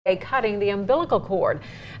Cutting the umbilical cord.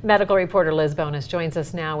 Medical reporter Liz Bonus joins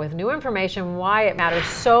us now with new information why it matters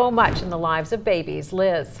so much in the lives of babies.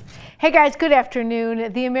 Liz. Hey guys, good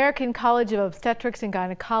afternoon. The American College of Obstetrics and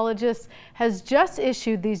Gynecologists has just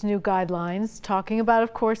issued these new guidelines talking about,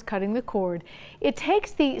 of course, cutting the cord. It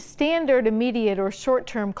takes the standard immediate or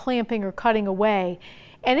short-term clamping or cutting away,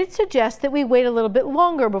 and it suggests that we wait a little bit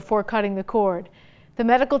longer before cutting the cord. The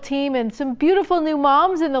medical team and some beautiful new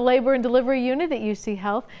moms in the labor and delivery unit at UC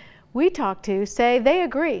Health we talked to say they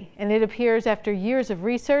agree, and it appears after years of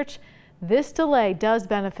research, this delay does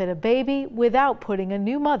benefit a baby without putting a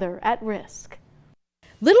new mother at risk.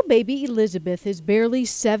 Little baby Elizabeth is barely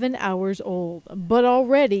 7 hours old, but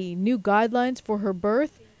already new guidelines for her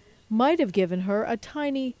birth might have given her a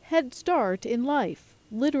tiny head start in life,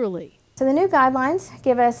 literally. So the new guidelines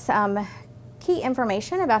give us key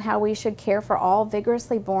information about how we should care for all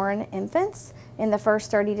vigorously born infants in the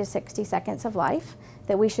first 30 to 60 seconds of life,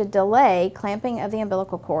 that we should delay clamping of the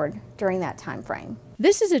umbilical cord during that time frame.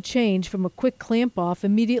 This is a change from a quick clamp off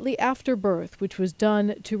immediately after birth, which was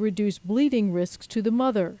done to reduce bleeding risks to the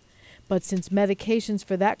mother. But since medications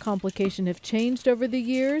for that complication have changed over the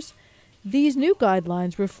years, these new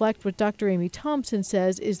guidelines reflect what Dr. Amy Thompson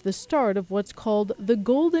says is the start of what's called the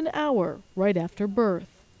golden hour right after birth.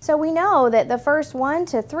 So we know that the first 1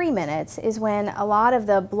 to 3 minutes is when a lot of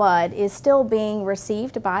the blood is still being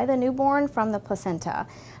received by the newborn from the placenta.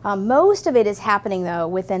 Most of it is happening, though,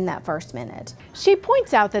 within that first minute. She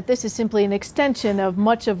points out that this is simply an extension of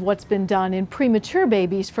much of what's been done in premature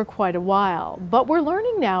babies for quite a while. But we're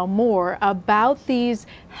learning now more about these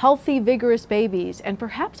healthy, vigorous babies and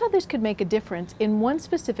perhaps how this could make a difference in one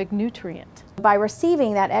specific nutrient. By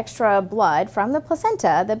receiving that extra blood from the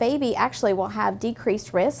placenta, the baby actually will have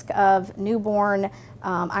decreased risk of newborn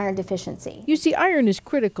iron deficiency. You see, iron is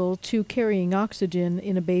critical to carrying oxygen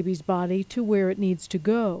in a baby's body to where it needs to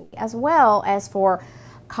go. As well as for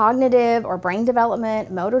cognitive or brain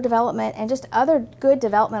development, motor development, and just other good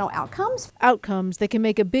developmental outcomes. Outcomes that can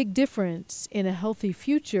make a big difference in a healthy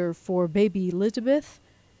future for baby Elizabeth,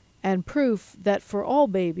 and proof that for all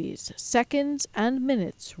babies, seconds and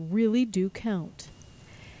minutes really do count.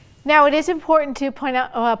 Now, it is important to point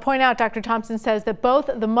out, Dr. Thompson says that both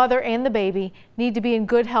the mother and the baby need to be in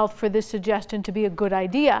good health for this suggestion to be a good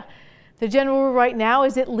idea. The general rule right now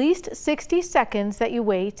is at least 60 seconds that you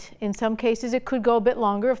wait. In some cases, it could go a bit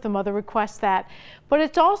longer if the mother requests that. But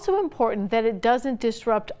it's also important that it doesn't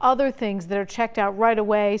disrupt other things that are checked out right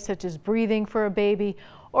away, such as breathing for a baby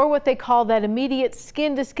or what they call that immediate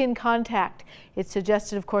skin-to-skin contact. It's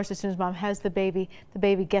suggested, of course, as soon as mom has the baby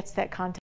gets that contact.